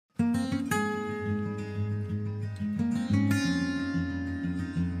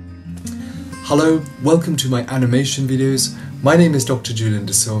Hello, welcome to my animation videos. My name is Dr. Julian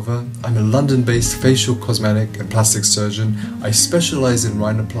De Silva. I'm a London-based facial, cosmetic and plastic surgeon. I specialize in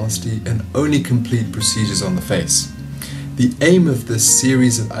rhinoplasty and only complete procedures on the face. The aim of this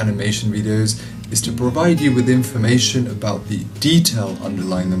series of animation videos is to provide you with information about the detail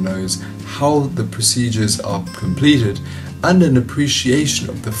underlying the nose, how the procedures are completed, and an appreciation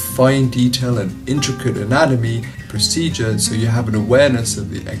of the fine detail and intricate anatomy procedure, so you have an awareness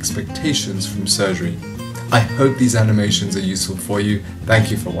of the expectations from surgery. I hope these animations are useful for you. Thank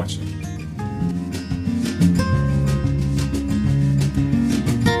you for watching.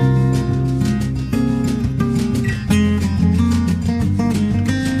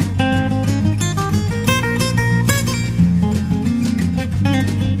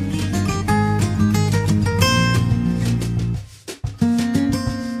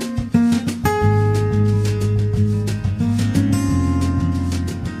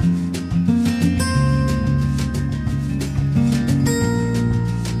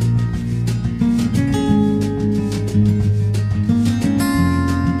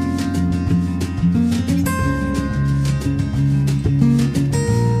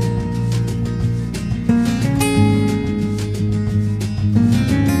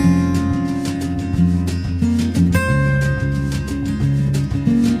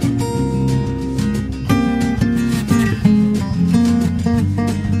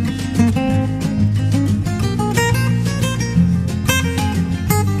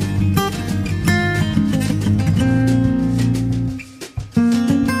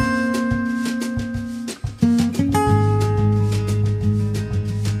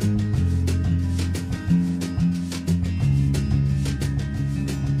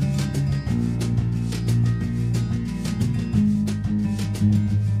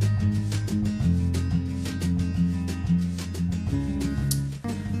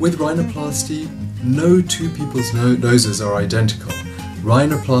 With rhinoplasty, no two people's noses are identical.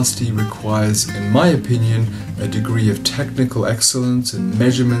 Rhinoplasty requires, in my opinion, a degree of technical excellence and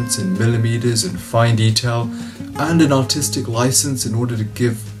measurements in millimeters and fine detail, and an artistic license in order to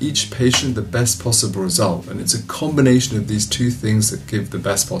give each patient the best possible result. And it's a combination of these two things that give the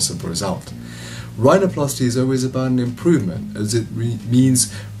best possible result. Rhinoplasty is always about an improvement, as it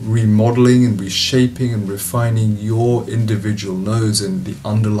means remodeling and reshaping and refining your individual nose and the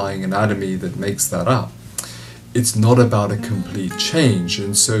underlying anatomy that makes that up. It's not about a complete change,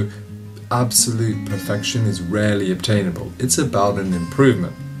 and so absolute perfection is rarely obtainable. It's about an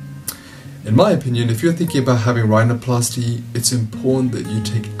improvement. In my opinion, if you're thinking about having rhinoplasty, it's important that you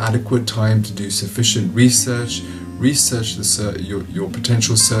take adequate time to do sufficient research your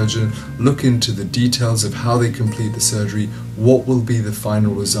potential surgeon, look into the details of how they complete the surgery, what will be the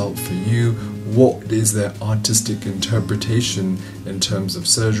final result for you, what is their artistic interpretation in terms of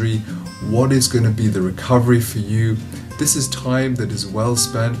surgery, what is going to be the recovery for you. This is time that is well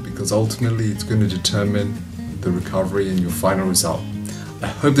spent, because ultimately it's going to determine the recovery and your final result. I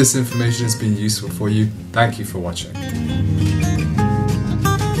hope this information has been useful for you. Thank you for watching.